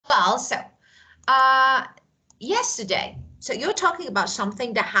Well, so yesterday. So you're talking about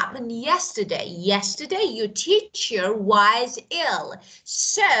something that happened yesterday. Yesterday, your teacher was ill.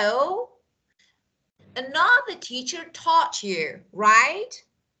 So another teacher taught you, right?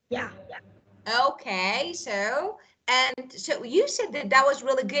 Yeah. Okay, so you said that that was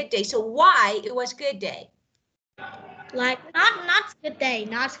really good day. So why it was good day? Like not good day,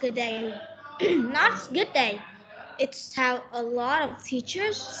 not good day, not good day. It's how a lot of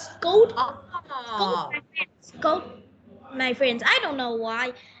teachers Oh. scold my friends. I don't know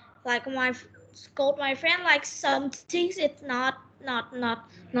why. Like scold my friend. Like some things it's not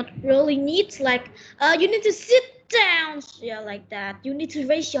really neat. Like you need to sit down. Yeah, like that. You need to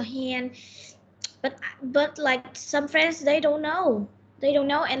raise your hand. But like some friends they don't know. They don't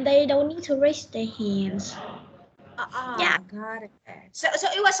know and they don't need to raise their hands. Yeah. Got it. So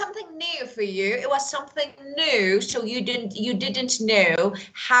it was something new for you. It was something new. So you didn't know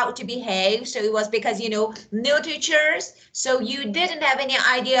how to behave. So it was because, new teachers. So you didn't have any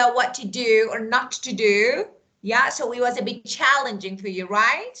idea what to do or not to do. Yeah. So it was a bit challenging for you,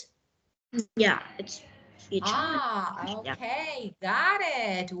 right? Yeah, it's challenge. Yeah. Okay. Got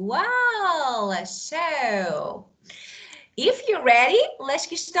it. Well, so if you're ready, let's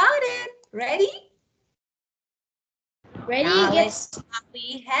get started. Ready? Ready? Now Get. let's see what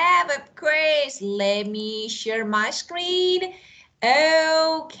we have, of course. Let me share my screen.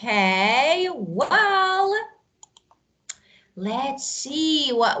 Okay, well, let's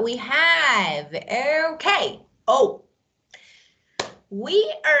see what we have. Okay. Oh,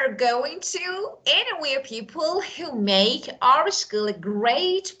 we are going to interview people who make our school a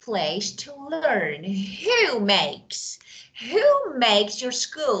great place to learn. Who makes your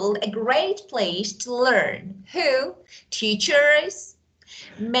school a great place to learn? Who? Teachers,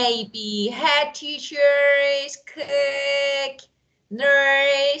 maybe head teachers, cook,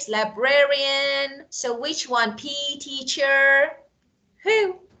 nurse, librarian. So which one? PE teacher?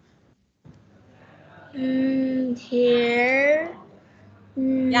 Who? Here.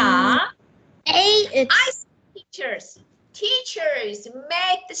 Yeah. It's Teachers. Teachers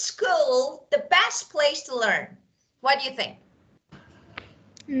make the school the best place to learn. What do you think?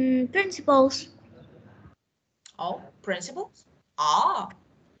 principals. Oh, principals? Ah,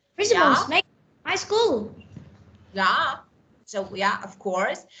 Principals yeah, make my school. yeah. So yeah, of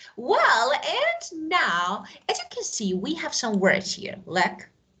course. Well, and now, as you can see, we have some words here. Look.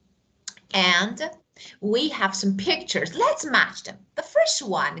 And we have some pictures. Let's match them. The first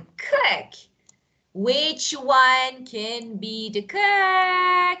one, cook. Which one can be the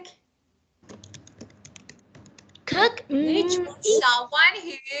cook? Cook. Which one? Someone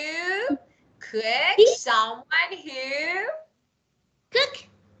who cook, someone who Cook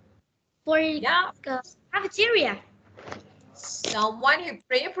for cafeteria. someone who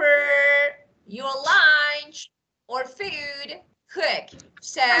prepare your lunch or food, cook.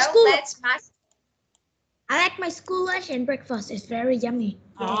 So let's match. I like my school lunch and breakfast. It's very yummy.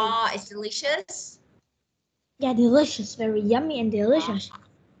 It's delicious. Yeah, delicious. Very yummy and delicious.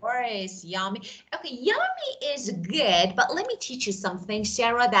 Of course, yummy. Okay, yummy is good, but let me teach you something,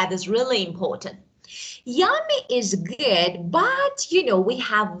 Sarah, that is really important. Yummy is good, but we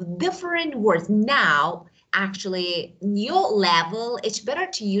have different words now. Actually, in your level, it's better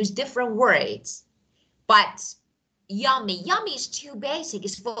to use different words. But yummy is too basic.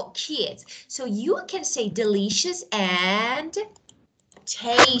 It's for kids. So you can say delicious and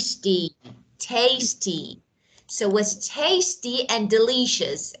tasty. Tasty. So it's tasty and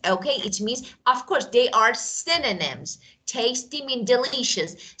delicious. Okay, it means, of course, they are synonyms. Tasty means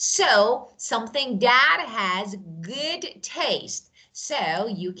delicious. So something that has good taste. So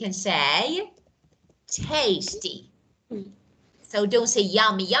you can say tasty. So don't say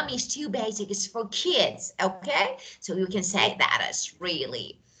yummy. Yummy is too basic. It's for kids. Okay, so you can say that as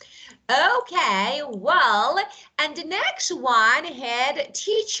really. Okay, well, and the next one, head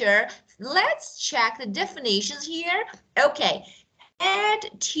teacher. Let's check the definitions here. Okay, head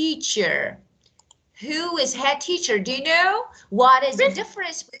teacher. Who is head teacher? Do you know? What is the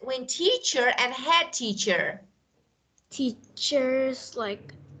difference between teacher and head teacher? Teachers,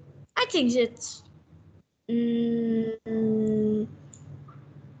 like, I think it's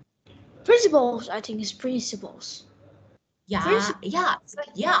principals. I think it's principals. Yeah,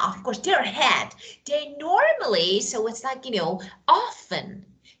 of course, they're head. They normally, so it's like, often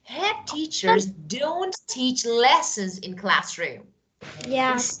head teachers don't teach lessons in classroom.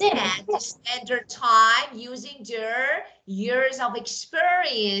 Yeah. Instead, they spend their time using their years of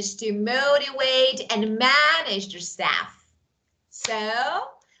experience to motivate and manage their staff. So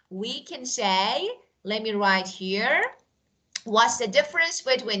we can say, let me write here, What's the difference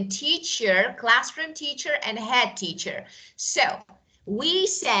between teacher, classroom teacher, and head teacher? So we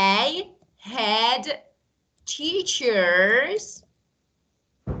say head teachers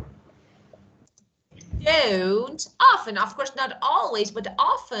don't often, of course not always, but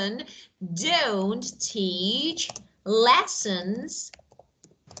often don't teach lessons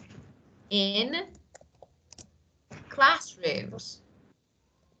in classrooms.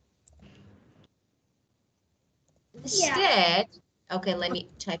 Instead, okay, let me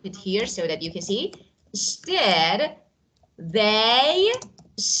type it here so that you can see. Instead, they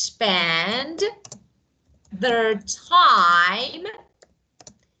spend their time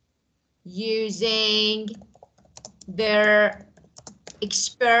using their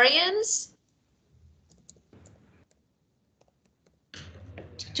experience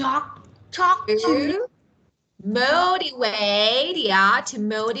Talk to motivate, to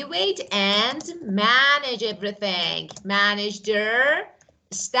motivate and manage everything. Manage their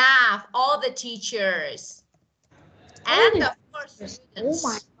staff, all the teachers, and of course students. Oh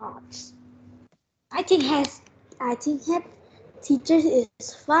my God! I think head teachers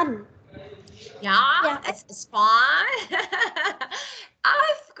is fun. Yeah, it's fun.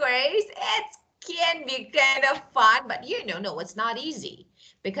 Of course, it can be kind of fun, but no, it's not easy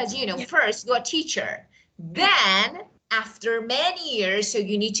because first you're a teacher, then after many years, so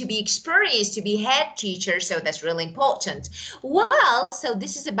you need to be experienced to be head teacher, so that's really important. Well, so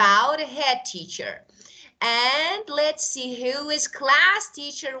this is about a head teacher. And let's see who is class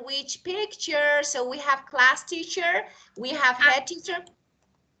teacher, which picture. So we have class teacher, we have head teacher.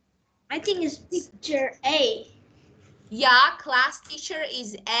 I think it's picture A. Yeah, class teacher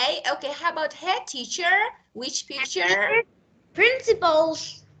is A. Okay, how about head teacher? Which picture?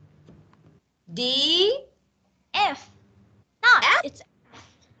 Principals. D. F. Not, F? it's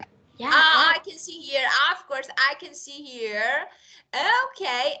F. Yeah. I can see here. Of course, I can see here.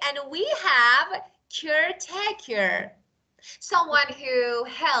 Okay, and we have caretaker. Someone who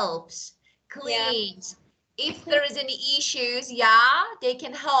helps, cleans. If there is any issues, they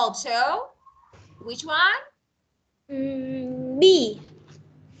can help. So, which one? B.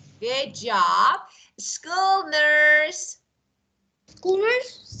 Good job. School nurse. School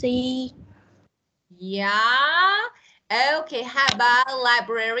nurse. C. Yeah. Okay, how about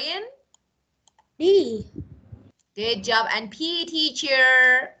librarian? D. Good job. And PE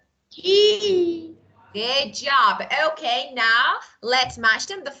teacher? E. Good job. Okay, now let's match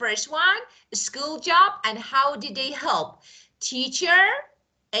them. The first one, school job, and how did they help? Teacher,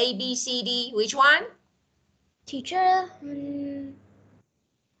 A, B, C, D. Which one? Teacher.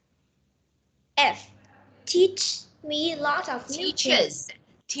 F. Teach me lots of new things.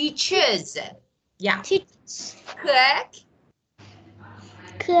 Teachers. Yeah. Teach.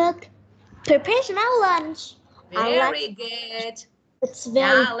 Cook. Prepares my lunch. Very good. It's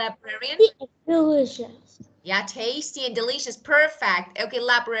very librarian. delicious. Yeah, tasty and delicious. Perfect. Okay,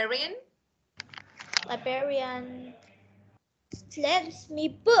 librarian. Librarian lends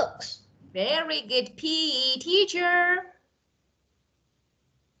me books. Very good. PE teacher.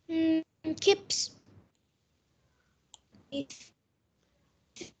 Keeps.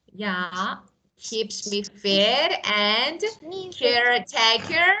 Yeah, keeps me fit. And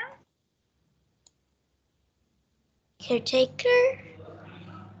caretaker. Caretaker.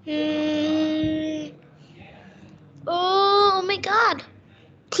 Oh my God.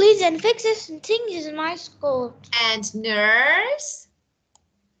 Cleans and fixes things in my school. And nurse.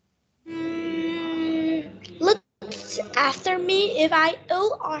 Looks after me if I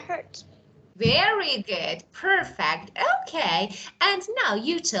ill or hurt. Very good. Perfect. Okay. And now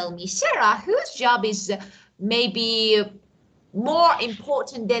you tell me, Sarah, whose job is maybe more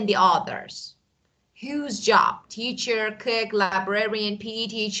important than the others? Whose job? Teacher, cook, librarian, PE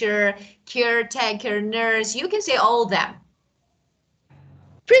teacher, caretaker, nurse. You can say all of them.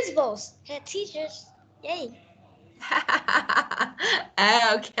 Principals, head teachers. Yay.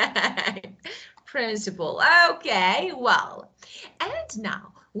 Okay. Principal. Okay, well. And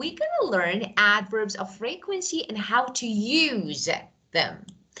now we're going to learn adverbs of frequency and how to use them.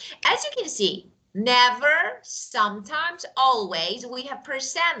 As you can see, never, sometimes, always, we have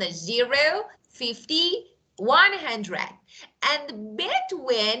percentage 0, 50, 100. And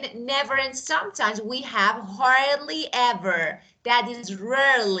between never and sometimes, we have hardly ever. That is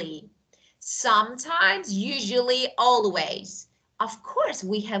rarely. Sometimes, usually, always. Of course,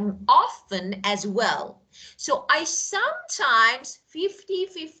 we have often as well. So I sometimes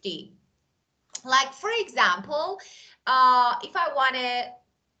 50-50. Like, for example, if I want to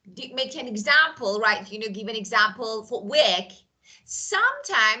make an example, right, give an example for week,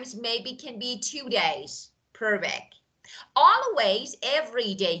 sometimes maybe can be 2 days per week. Always,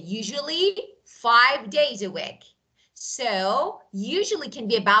 every day, usually 5 days a week. So usually can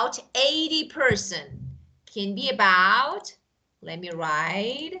be about 80%. Can be about, let me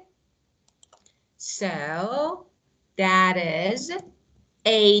write. So that is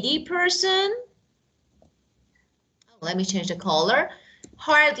 80%. Let me change the color.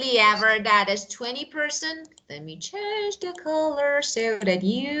 Hardly ever, that is 20%. Let me change the color so that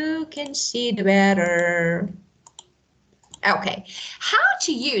you can see it better. Okay, how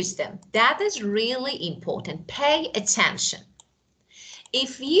to use them? That is really important. Pay attention.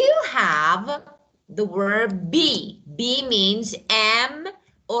 If you have the verb be, be means am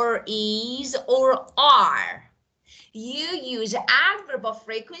or is or are. You use adverb of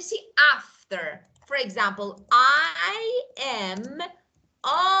frequency after. For example, I am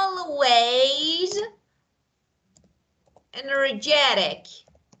always energetic.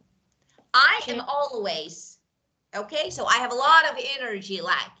 I am always, okay? So I have a lot of energy,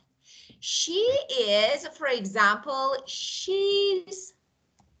 like she is, for example, she's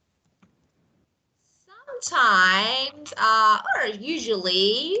sometimes, or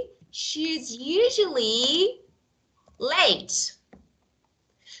usually, she's usually late.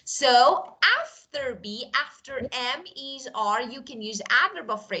 So after be, after am, is, are, you can use adverb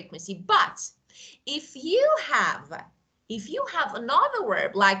of frequency. But if you have another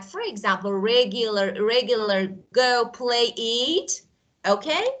verb, like for example, regular, go, play, eat,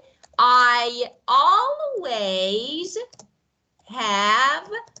 okay? I always have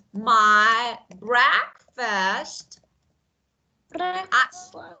my breakfast at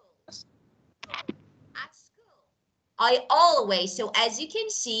school. I always, so as you can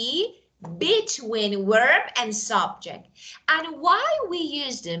see, between verb and subject. And why we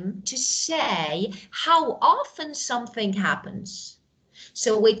use them to say how often something happens.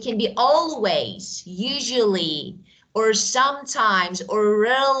 So it can be always, usually, or sometimes, or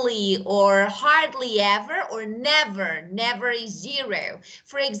rarely, or hardly ever, or never. Never is zero.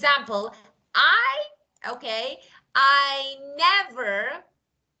 For example, I never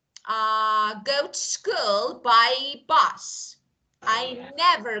go to school by bus. I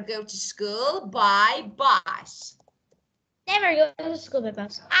never go to school by bus. Never go to school by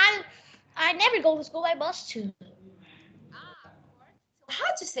bus. I never go to school by bus too.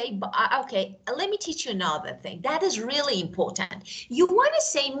 How to say, okay, let me teach you another thing. That is really important. You want to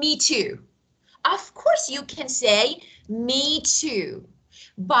say me too. Of course, you can say me too.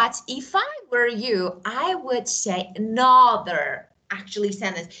 But if I were you, I would say another actually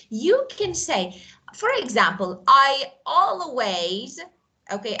sentence. You can say, for example, I always,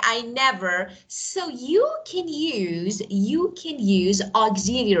 okay, I never. So you can use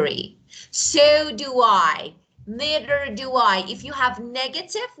auxiliary. So do I. Neither do I. If you have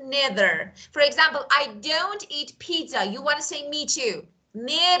negative, neither. For example, I don't eat pizza. You want to say me too.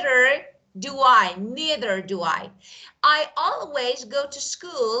 Neither do I. Neither do I. I always go to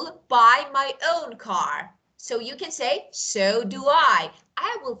school by my own car. So you can say, so do I.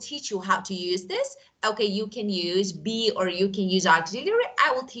 I will teach you how to use this. Okay, you can use be or you can use auxiliary.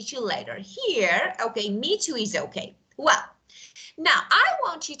 I will teach you later. Here, okay, me too is okay. Well, now I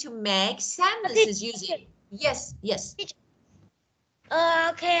want you to make sentences using, yes.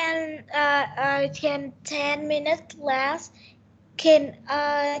 Can 10 minutes last? Can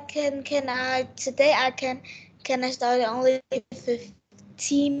I today can I start only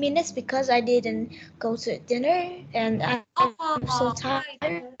 15 minutes because I didn't go to dinner and I'm so tired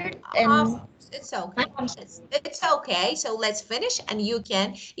and It's okay. It's okay. So let's finish and you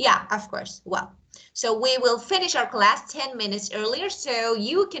can, yeah, of course. Well, so we will finish our class 10 minutes earlier so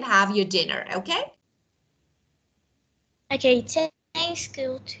you can have your dinner, okay? Okay, thanks,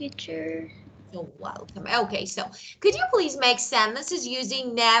 school teacher. You're welcome. Okay, so could you please make sentences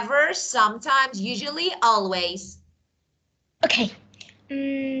using never, sometimes, usually, always? Okay.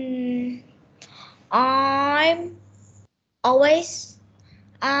 I'm always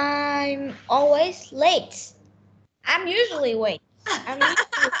late. I'm usually late.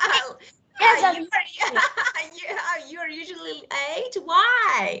 Yes, you're usually late.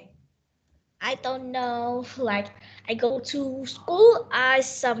 Why? I don't know. Like I go to school, I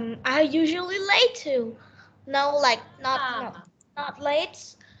usually late too. No, like not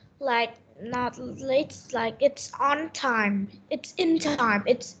late. Like not late. Like it's on time. It's in time.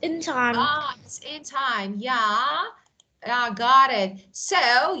 It's in time. Ah, it's in time. Yeah. Got it.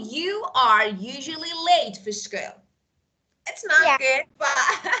 So you are usually late for school. It's not good, but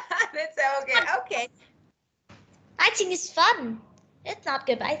it's okay. Okay. I think it's fun. It's not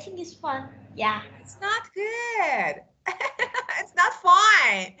good, but I think it's fun. Yeah. It's not good. It's not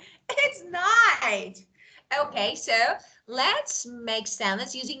fun. It's not. Okay, so let's make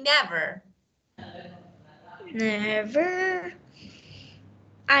sentence using never. Never.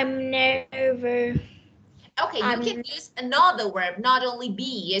 I'm never. Okay, you can use another verb, not only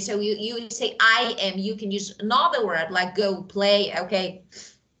be. So you say I am, you can use another word like go, play, okay,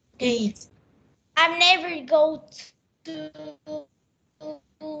 eat. I'm never go to.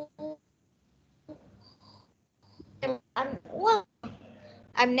 Well,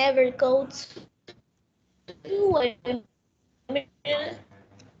 I'm never go to.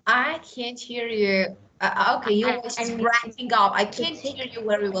 I can't hear you. Okay, your voice is breaking up. I can't hear you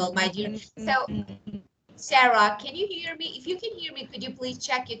very well, my dear. So, Sarah, can you hear me? If you can hear me, could you please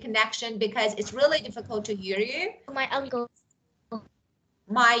check your connection because it's really difficult to hear you. My uncle.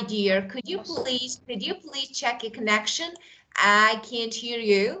 My dear, could you please check your connection? I can't hear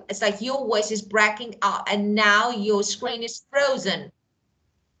you. It's like your voice is breaking up and now your screen is frozen.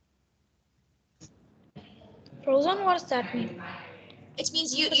 Frozen? What does that mean? It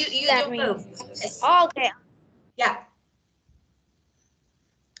means you don't move. Oh, okay. Yeah.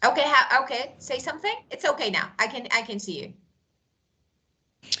 Okay, okay, say something. It's okay now. I can see you.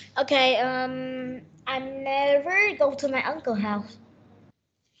 Okay, I never go to my uncle's house.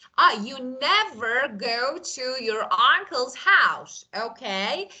 You never go to your uncle's house,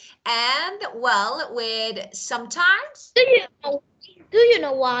 okay? And well, with sometimes. Do you know? Do you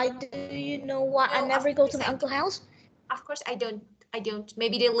know why? Do you know why I No, never go to my uncle's house? of course, I don't.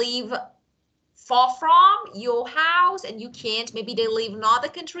 Maybe they live far from your house, and you can't. Maybe they live in another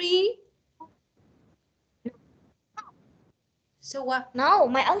country. So what? No,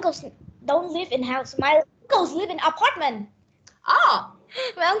 my uncles don't live in house. My uncles live in apartment. Oh.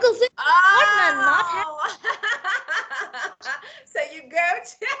 My uncles live in apartment, not house. So you go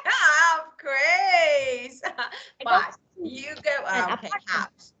to of course. But you go okay,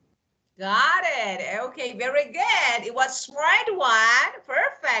 house. Got it. Okay, very good. It was smart one.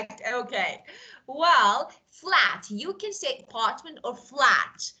 Perfect. Okay. Well, flat. You can say apartment or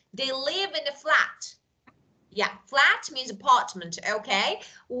flat. They live in a flat. Yeah, flat means apartment. Okay.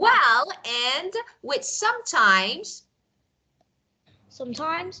 Well, and with sometimes.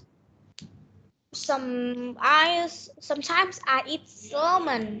 Sometimes I eat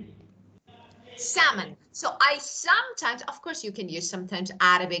salmon. Salmon. So I sometimes, of course you can use sometimes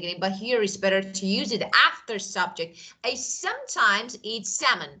at the beginning, but here it's better to use it after subject. I sometimes eat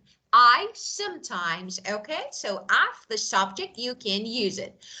salmon. I sometimes, okay? So after subject, you can use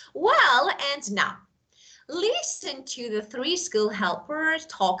it. Well, and now, listen to the three school helpers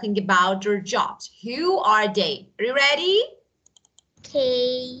talking about their jobs. Who are they? Are you ready?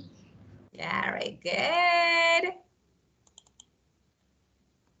 Okay. Very good.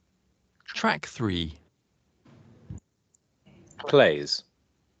 Track 3. Plays.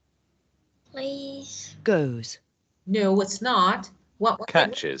 Please. Goes. No, it's not. What?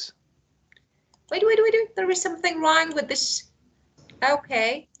 Catches. Wait. There is something wrong with this.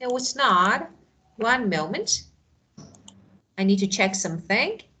 Okay, no, it's not. One moment. I need to check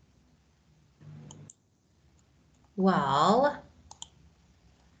something. Well,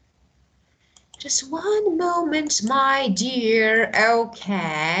 just one moment, my dear.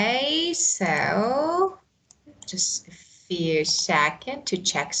 Okay, so just a few seconds to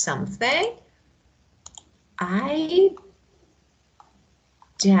check something. I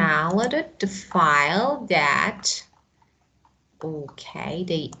downloaded the file that, okay,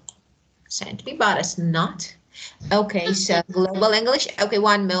 they sent me, but it's not. Okay, so global English. Okay,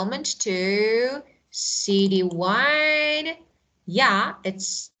 one moment to CD1. Yeah,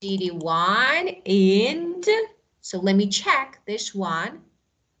 it's CD1. And so let me check this one.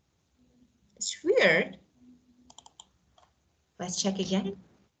 It's weird. Let's check again.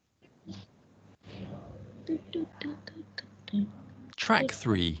 Track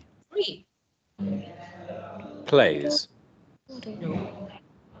 3. 3. Plays.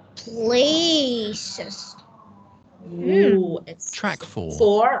 Places. Ooh, it's Track 4.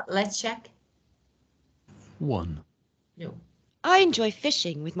 4. Let's check. 1. No. I enjoy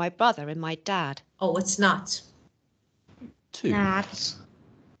fishing with my brother and my dad. Oh, it's not. 2. Not.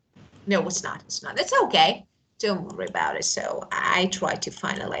 No, it's not. It's not. It's okay. Don't worry about it. So I try to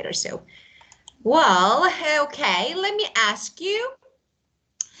find it later. So, well, okay. Let me ask you.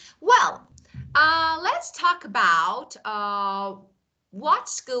 Well, let's talk about what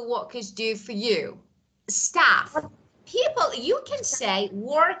school workers do for you. Staff. People, you can say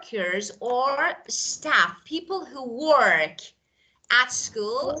workers or staff. People who work at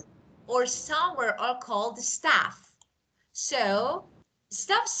school or somewhere are called staff. So,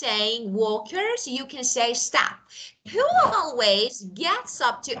 stop saying workers, you can say staff. Who always gets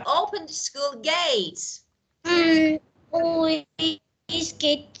up to open the school gates? Always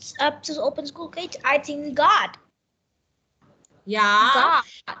gates up to open school gates. I think God. Yeah. God.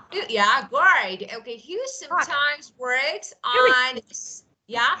 Yeah, great. Okay, who sometimes works on,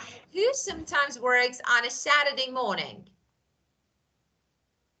 yeah, who sometimes works on a Saturday morning?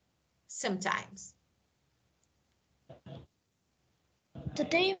 Sometimes.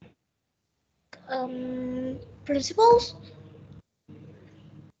 Today, principals.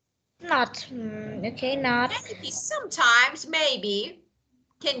 Not. Okay, not. Maybe, sometimes, maybe,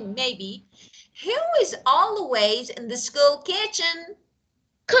 maybe. Who is always in the school kitchen?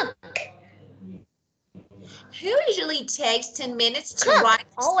 Cook. Who usually takes 10 minutes to Cook. write?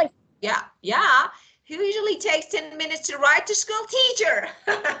 Always. Yeah, yeah. Who usually takes 10 minutes to write to school teacher?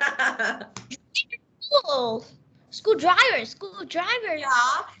 School driver. School driver.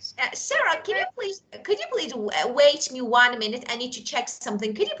 Yeah. Sarah, could you please wait me 1 minute? I need to check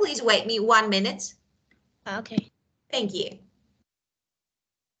something. Could you please wait me 1 minute? Okay. Thank you.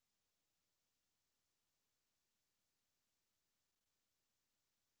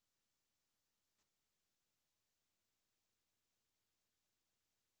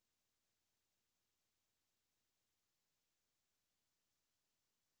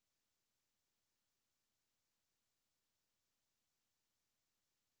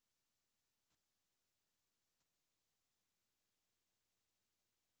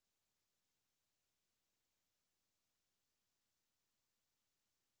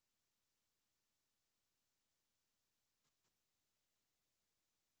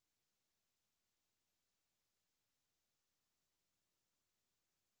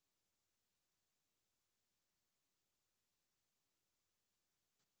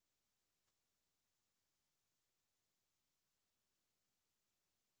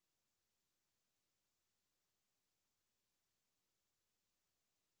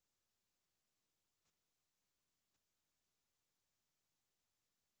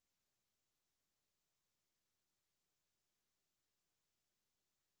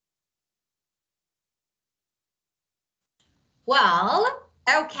 Well,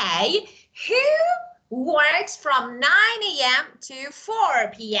 okay. Who works from 9 a.m. to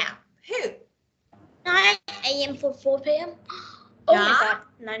 4 p.m.? Who? 9 a.m. for 4 p.m. Oh Yeah. my God.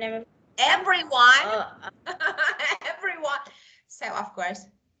 9 a.m. Everyone. Everyone. So, of course,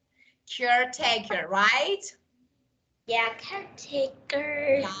 caretaker, right? Yeah,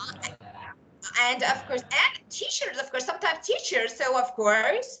 caretaker. Yeah. And of course, and teachers, of course, sometimes teachers. So, of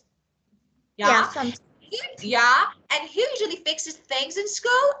course, yeah. Sometimes. Yeah. And who usually fixes things in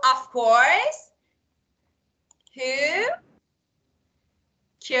school? Of course. Who?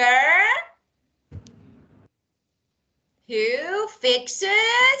 Care. Who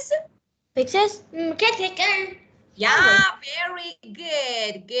fixes? Fixes? Caretaker. Yeah, very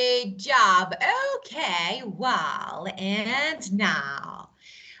good. Good job. Okay, well, and now,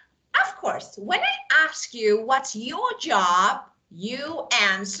 of course, when I ask you what's your job, you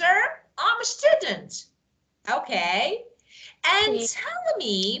answer, I'm a student. Okay. And Okay. tell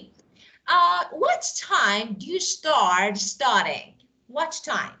me, what time do you start studying? What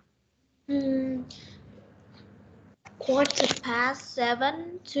time?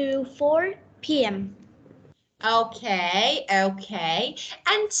 7:15 to 4 p.m. Okay, okay.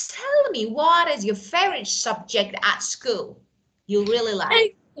 And tell me, what is your favorite subject at schoal? You really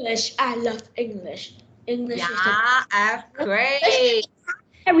like? English. I love English. English is the Yeah, great.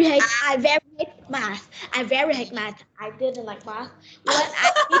 I very hate math. I very hate math. I didn't like math. When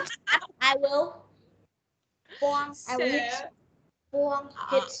I hit math, I will bong. I will hit So, bong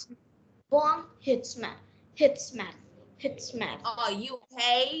uh, hits bong hits math. Hits math. Hits math. oh, you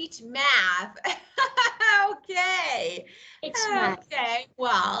hate math. Okay. It's math. Okay,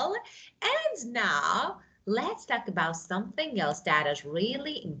 well, and now let's talk about something else that is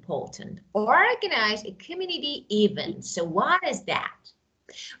really important. Organize a community event. So what is that?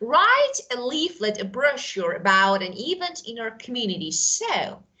 Write a leaflet, a brochure about an event in our community.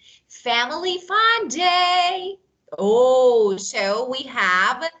 So, Family Fun Day. Oh, so we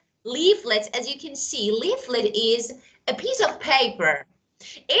have leaflets. As you can see, leaflet is a piece of paper.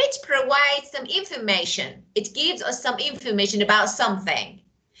 It provides some information. It gives us some information about something.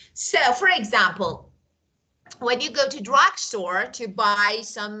 So, for example, when you go to drugstore to buy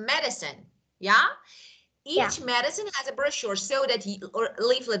some medicine, yeah, each medicine has a brochure so that you, or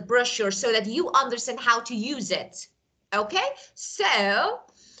leaflet brochure, so that you understand how to use it. Okay, so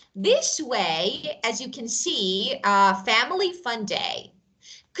this way, as you can see, Family Fun Day.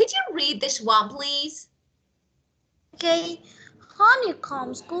 Could you read this one, please? Okay.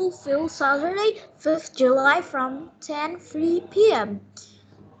 Honeycomb School Field Saturday, 5th July from 10:03 p.m.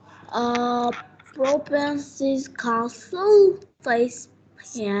 Province's castle face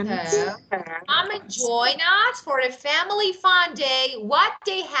painting. So, come and join us for a family fun day. What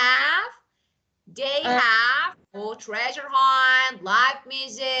they have? They have treasure hunt, live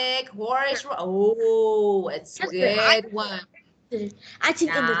music, horse. Oh, it's a good one. I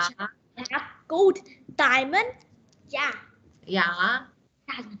think in the chat they have gold, diamond. Yeah. Yeah,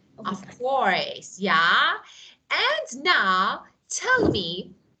 Diamond. Oh of course. Yeah. And now tell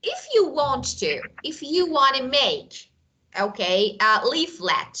me if you want to make a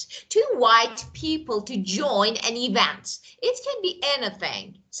leaflet to invite people to join an event. It can be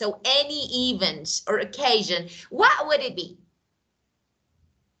anything. So any event or occasion, what would it be?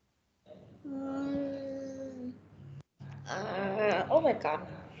 Oh my god.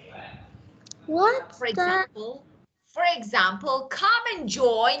 What? For example, come and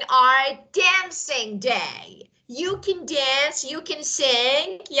join our dancing day. You can dance, you can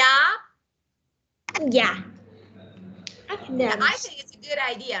sing, yeah? Yeah. I can dance. I think it's a good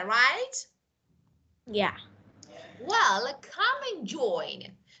idea, right? Yeah. Well, come and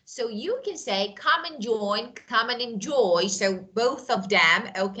join. So you can say, come and join, come and enjoy. So both of them,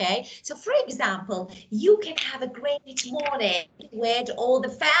 okay? So for example, you can have a great morning with all the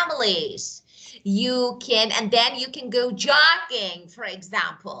families. You can, and then you can go jogging, for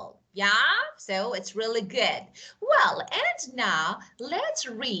example. Yeah, so it's really good. Well, and now let's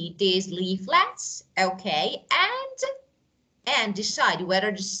read these leaflets, okay? And decide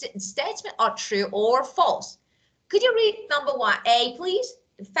whether the statements are true or false. Could you read number 1A, please?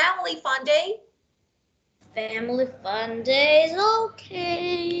 The family fun day. Family fun days,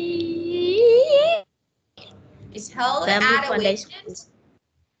 okay. Is held Family at a fun days. weekend.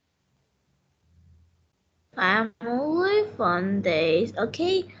 Family fun days,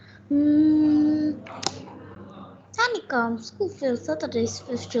 okay. Honeycomb School Field Saturdays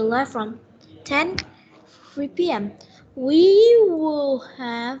 5th July from 10:03 p.m. We will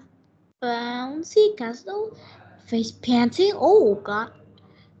have bouncy castle, face painting, oh god,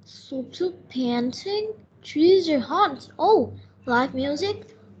 super painting, treasure hunt, oh, live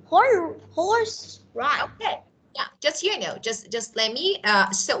music, horse ride. Okay. Yeah, just let me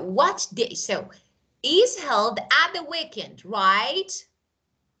so what day? So is held at the weekend, right?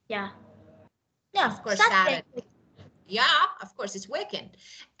 Yeah. Yeah, Of course, Saturday. Saturday. Yeah, of course, it's weekend.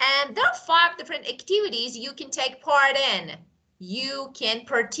 And there are 5 different activities you can take part in. You can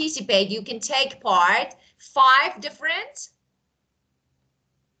participate, you can take part. 5 different.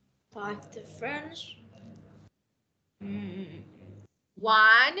 5 different.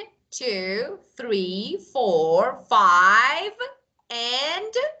 1, 2, 3, 4, 5,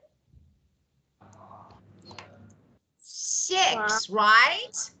 and 6,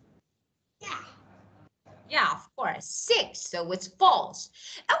 right? Yeah. Yeah, of course, 6, so it's false.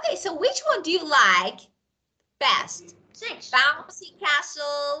 Okay, so which one do you like best? 6. Bouncy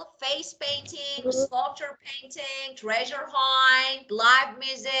castle, face painting, sculpture painting, treasure hunt, live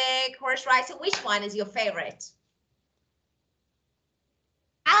music, horse ride. So which one is your favorite?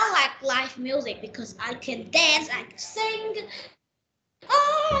 I like live music because I can dance, I can sing,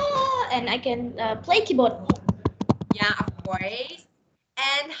 and I can play keyboard. Yeah, of course.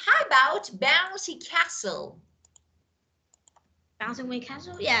 And how about bouncy castle? Bouncing with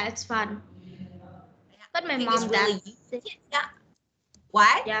castle? Yeah, it's fun. But my I think mom it's really that. yeah.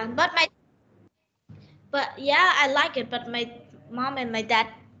 What? Yeah, but yeah, I like it. But my mom and my dad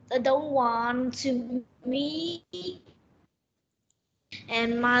don't want to me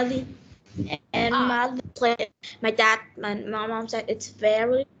and my play. My mom said it's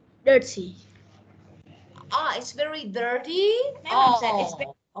very dirty. Oh, it's very dirty. My mom said it's very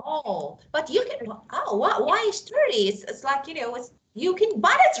But you can. Oh, why is dirty? It's like it's you can,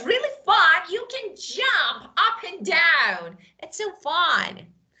 but it's really fun. You can jump up and down. It's so fun.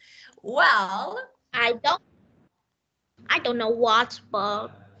 Well, I don't know what, but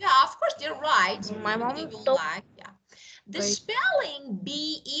yeah, of course you're right. my Maybe mom they don't don't. like. Yeah, the spelling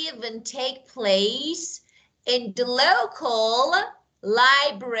bee even take place in the local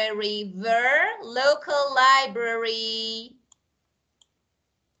library. Local library.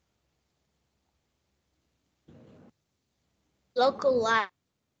 Local library.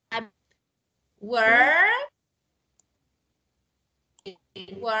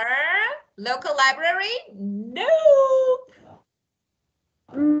 Where local library? Nope.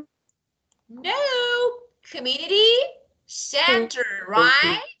 Nope. Community center,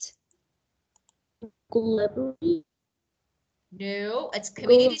 right? Library. No, it's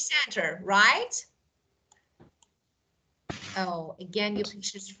community center, right? Oh, again, your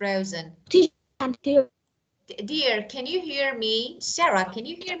picture's frozen. Can't hear. Dear, can you hear me? Sarah, can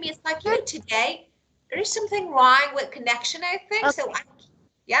you hear me? It's like you today. There is something wrong with connection, I think. Okay. So,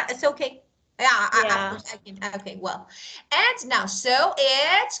 yeah, it's okay. Yeah, of course I can. Okay, well. And now, so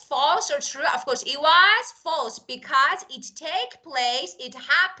it's false or true? Of course, it was false because it take place, it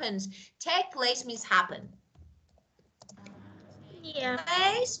happens. Take place means happen. Yeah.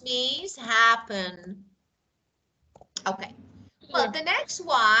 Place means happen. Okay. Well, Yeah. the next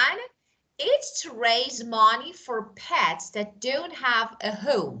one, it's to raise money for pets that don't have a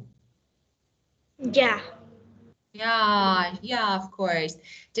home. Yeah. Yeah, of course.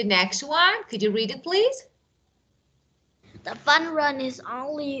 The next one, could you read it, please? The fun run is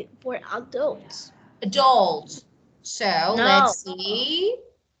only for adults. Adults. So No, let's see.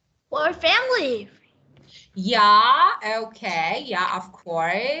 for family. Yeah, okay. Yeah, of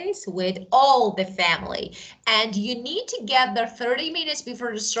course. With all the family. And you need to get there 30 minutes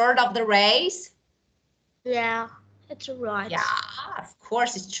before the start of the race. Yeah, it's right. Yeah, of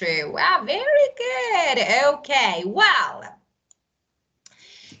course it's true. Wow, very good. Okay, well.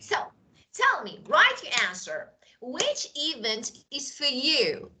 So tell me, write your answer. Which event is for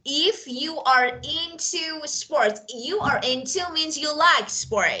you? If you are into sports, you are into means you like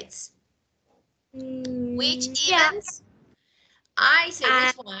sports. Which Yeah, events? I say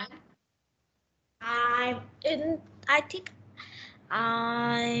which one? I think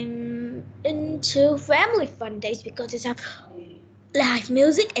I'm into family fun days because it's have live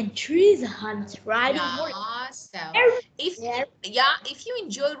music and trees hunts, right? Yeah, so if Yeah. if you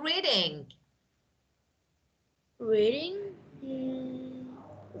enjoy reading. Reading?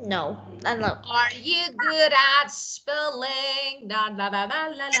 No, I love. Are you good at spelling? La la la la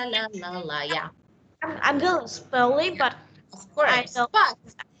la la la la la. Yeah. I'm good at spelling, but Of I course, don't but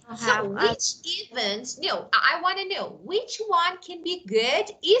so have. which event? No, I want to know which one can be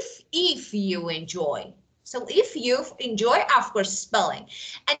good if you enjoy. So if you enjoy, of course, spelling,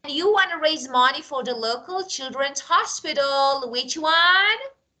 and you want to raise money for the local children's hospital, which one?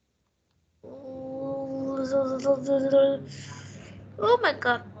 Oh my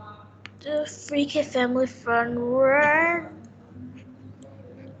God, the Freaky Family Fun Run.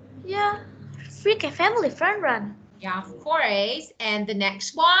 Yeah, Freaky Family Fun Run. Yeah, of course. And the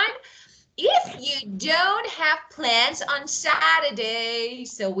next one, if you don't have plans on Saturday,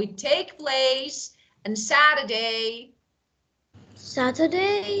 so it take place on Saturday.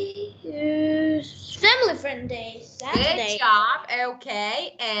 Saturday is Family Friend Day. Good Saturday. job.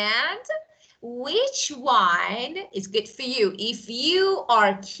 Okay. And which one is good for you? If you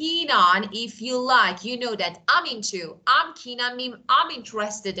are keen on, if you like, you know that I'm into, I'm keen on, I'm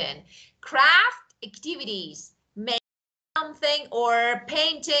interested in craft activities, make something or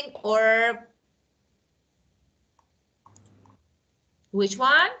painting or which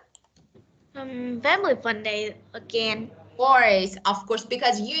one? Family Fun Day again. Of course,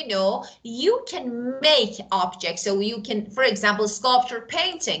 because you know you can make objects, so you can, for example, sculpture,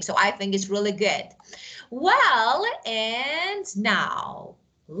 painting. So I think it's really good. Well, and now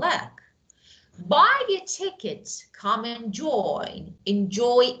look, buy a ticket, come and join,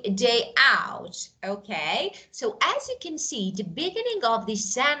 enjoy a day out. Okay, so as you can see, the beginning of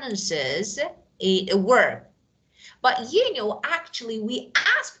these sentences it work. But you know, actually, we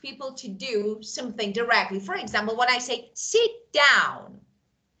ask people to do something directly. For example, when I say sit down,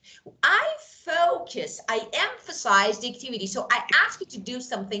 I focus, I emphasize the activity. So I ask you to do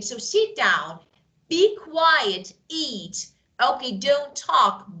something. So sit down, be quiet, eat. Okay, don't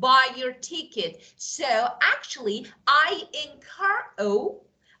talk, buy your ticket. So actually, I encourage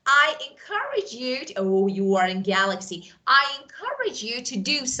you to, oh, you are in Galaxy. I encourage you to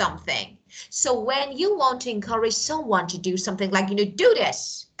do something. So when you want to encourage someone to do something like, do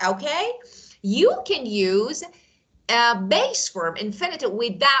this, okay? You can use base form infinitive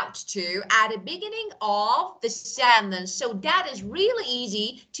without to at the beginning of the sentence. So that is really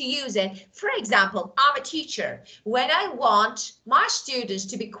easy to use it. For example, I'm a teacher. When I want my students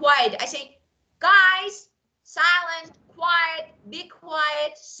to be quiet, I say, guys, silent, quiet, be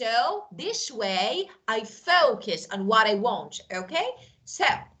quiet. So this way I focus on what I want, okay? So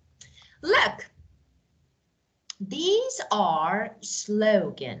look, these are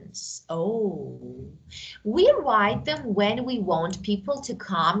slogans. Oh, we write them when we want people to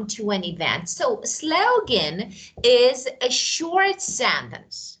come to an event. So slogan is a short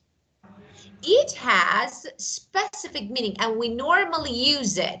sentence. It has specific meaning and we normally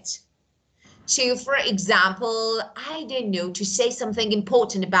use it to, for example, I don't know, to say something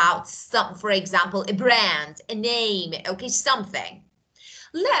important about some, for example, a brand, a name, okay, something.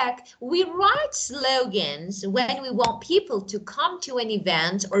 Look, we write slogans when we want people to come to an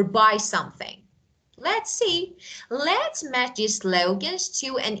event or buy something. Let's see. Let's match these slogans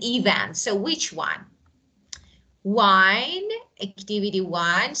to an event. So which one? Activity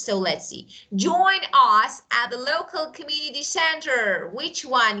one. So let's see. Join us at the local community center. Which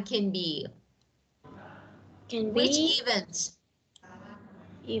one can be? Which event?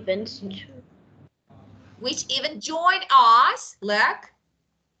 Events. Which event? Join us. Look.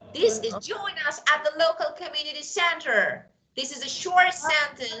 This is join us at the local community center. This is a short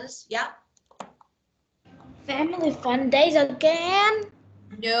sentence. Yeah. Family fun days again.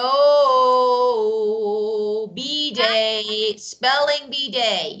 No, B-Day, spelling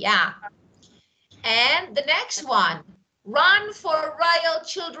B-Day, yeah. And the next one, run for Royal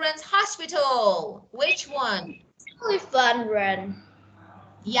Children's Hospital. Which one? Family fun run.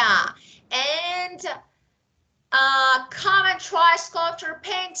 Yeah, and come and try sculpture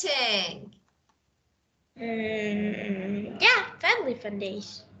painting. Yeah, family fun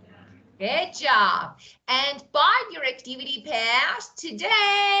days. Good job. And buy your activity pass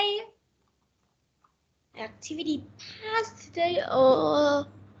today. Activity pass today.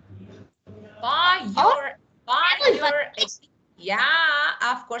 Yeah,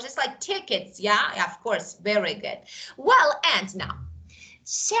 of course, it's like tickets. Yeah, of course, very good. Well, and now,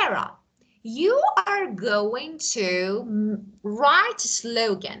 Sarah, you are going to write a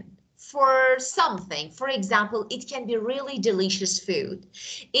slogan for something. For example, it can be really delicious food.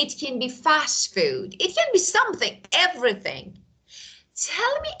 It can be fast food. It can be something, everything.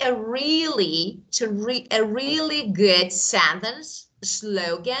 Tell me a really good sentence,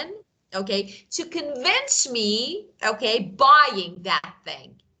 slogan, okay, to convince me, okay, buying that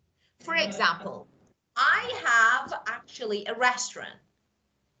thing. For example, I have actually a restaurant.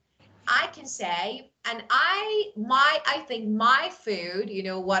 I can say, and I think my food, you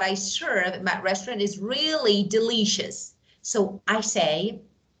know, what I serve at my restaurant is really delicious. So I say,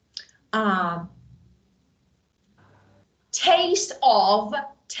 taste of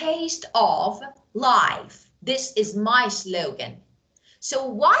life. This is my slogan. So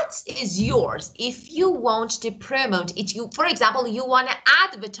what is yours if you want to promote it? For example, you want to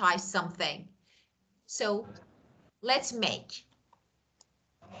advertise something. So let's make.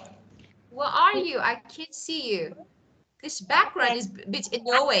 Where are you? I can't see you. This background is a bit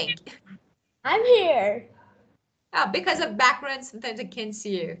annoying. I'm here. Oh, because of background, sometimes I can't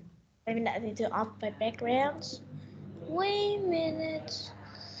see you. Maybe I need to off my backgrounds. Wait a minute.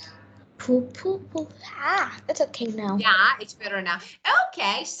 Ah, that's okay now. Yeah, it's better now.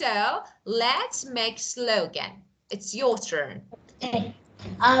 Okay, so let's make slogan. It's your turn. Okay.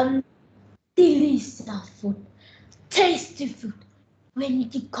 Delicious food, tasty food. When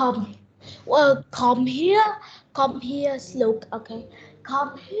you come, well, come here, slogan. Okay,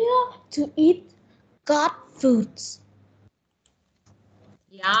 come here to eat good foods.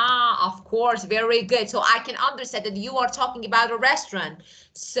 Yeah, of course, very good. So I can understand that you are talking about a restaurant.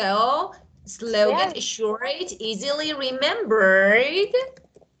 So slogan, short, easily remembered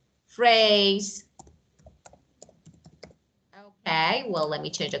phrase. Okay, well, let me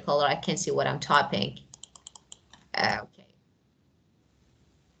change the color. I can't see what I'm typing. Okay.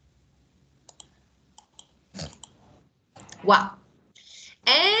 Wow.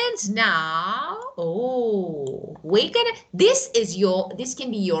 And now, this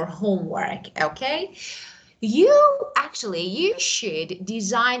can be your homework, okay? You should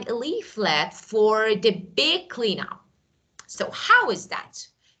design a leaflet for the big cleanup. So how is that?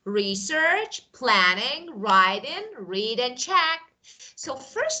 Research, planning, writing, read and check. So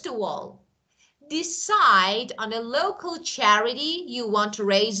first of all, decide on a local charity you want to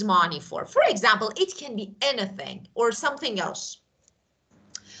raise money for. For example, it can be anything or something else.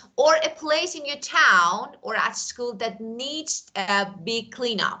 Or a place in your town or at school that needs a big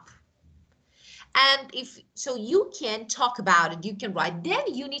cleanup. And so you can talk about it, you can write,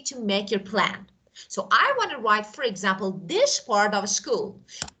 then you need to make your plan. So I want to write, for example, this part of a school,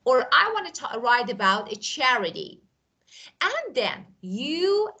 or I want to write about a charity. And then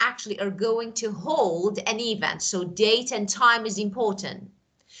you actually are going to hold an event. So date and time is important.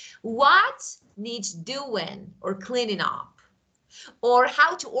 What needs doing or cleaning up? Or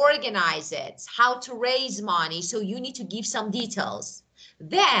how to organize it, how to raise money. So you need to give some details.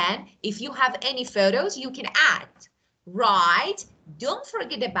 Then if you have any photos, you can add. Write, don't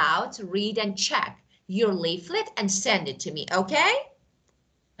forget about read and check your leaflet and send it to me, okay?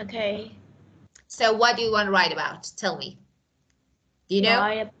 Okay. So what do you want to write about? Tell me. Do you know?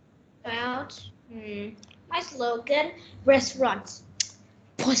 Write about my slogan, restaurants.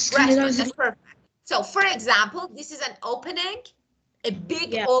 Restaurant, that's perfect. So for example, this is an opening, a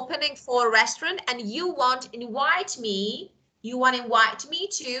big opening for a restaurant, and you want to invite me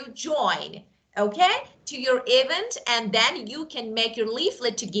to join okay, to your event, and then you can make your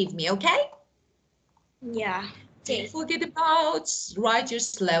leaflet to give me, okay? Yeah. Don't forget about write your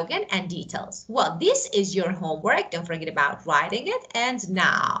slogan and details. Well, this is your homework. Don't forget about writing it. And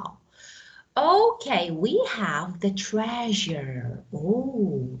now, okay, we have the treasure.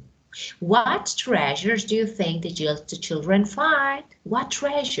 Oh, what treasures do you think the children find? What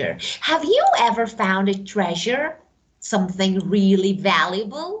treasure? Have you ever found a treasure? Something really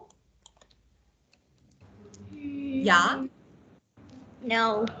valuable? Yeah?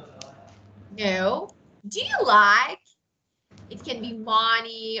 No. No? Do you like? It can be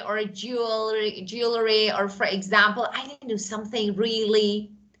money or jewelry, or for example, I don't know, something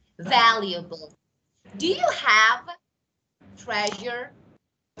really valuable. Do you have treasure?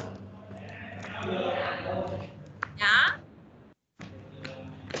 Yeah?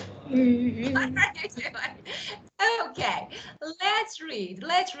 Okay, let's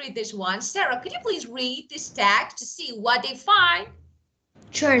read this one. Sarah, could you please read this text to see what they find?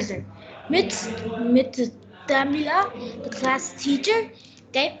 Treasure. Miss Tamila, the class teacher,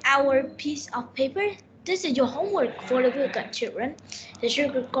 gave our piece of paper. This is your homework for the weekend, children. The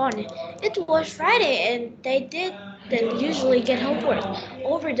sugar gone. It was Friday and they usually get homework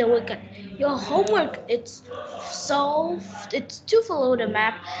over the weekend. Your homework it's to follow the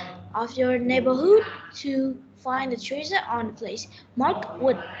map of your neighborhood to find the treasure on the place. Mark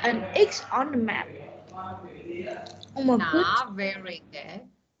with an X on the map. Ah, very good.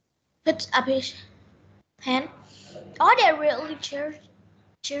 Put up his hand. Are there really treasures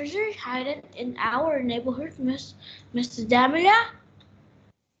hidden in our neighborhood, Mr. Damila?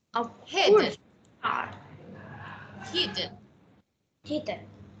 Of Hidden, course are. hidden. Hidden.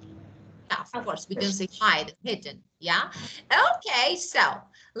 Yeah, of Of course, we don't course. say hide, hidden. Yeah. Okay, so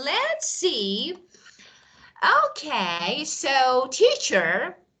let's see. Okay, so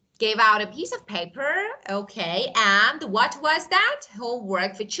teacher gave out a piece of paper. Okay, and what was that?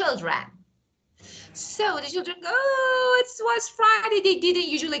 Homework for children. So the children go, oh, it was Friday. They didn't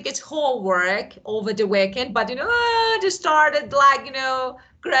usually get homework over the weekend, but just started like,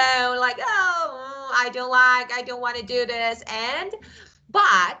 grown like, oh, I don't want to do this.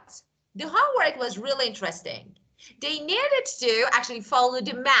 But the homework was really interesting. They needed to actually follow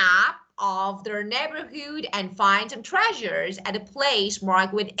the map of their neighborhood and find some treasures at a place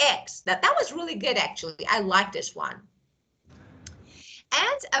marked with X. That was really good, actually. I like this one.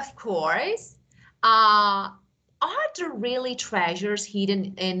 And of course, are there really treasures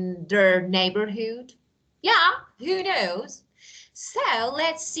hidden in their neighborhood? Yeah, who knows? So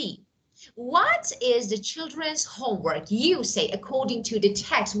let's see. What is the children's homework? You say, according to the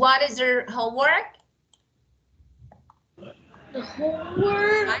text, what is their homework? The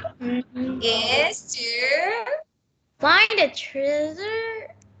homework Is to find a treasure.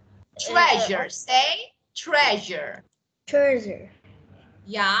 treasure. Say treasure. Treasure.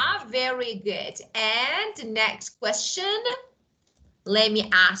 Yeah, very good. And next question. Let me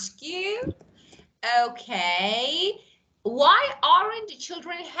ask you. Okay. Why aren't the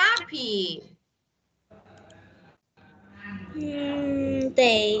children happy?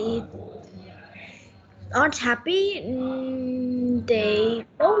 They aren't happy. They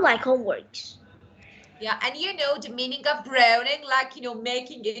don't like homeworks. Yeah, and the meaning of groaning, like,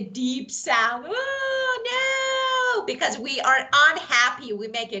 making a deep sound. Oh, no, because we are unhappy. We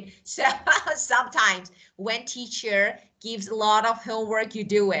make it. So sometimes when teacher gives a lot of homework, you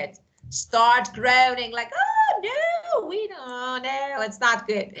do it. Start groaning like, oh, no, we don't know. It's not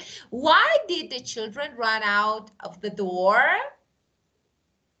good. Why did the children run out of the door?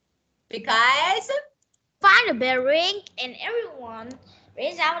 Because Find a bell ring and everyone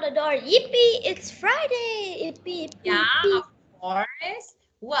race out the door. Yippee! It's Friday. Yippee! Yippee! yeah, Yippee. of course.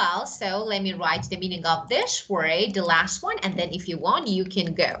 Well, so let me write the meaning of this word, the last one, and then if you want, you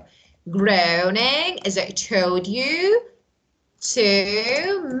can go. Groaning, as I told you,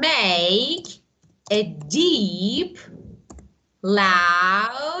 to make a deep,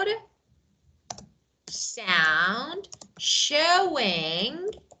 loud sound showing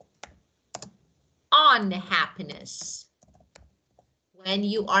unhappiness. When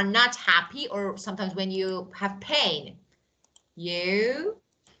you are not happy, or sometimes when you have pain, you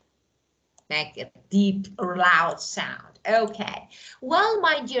make a deep or loud sound. Okay. Well,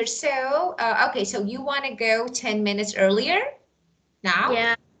 my dear, so, okay, so you want to go 10 minutes earlier now?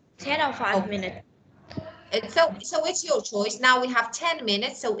 Yeah, 10 or 5 Okay. minutes. So it's your choice. Now we have 10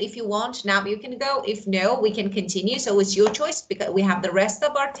 minutes. So if you want, now you can go. If no, we can continue. So it's your choice because we have the rest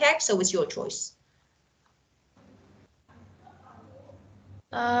of our text. So it's your choice.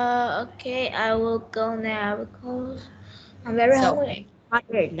 Okay, I will go now because I'm very hungry. Okay.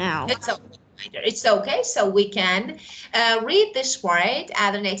 Tired now. It's okay. It's okay, so we can read this word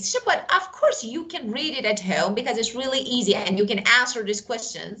at the next step, but of course you can read it at home because it's really easy and you can answer these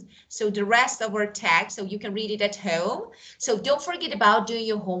questions. So the rest of our text, so you can read it at home. So don't forget about doing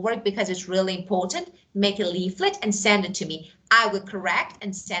your homework because it's really important. Make a leaflet and send it to me. I will correct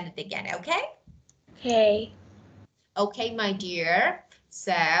and send it again, okay? Okay. Okay, my dear.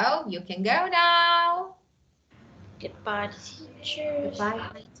 So you can go now. Goodbye, teachers. Goodbye,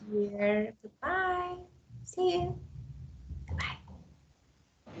 my dear. Goodbye. See you. Goodbye.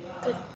 Good.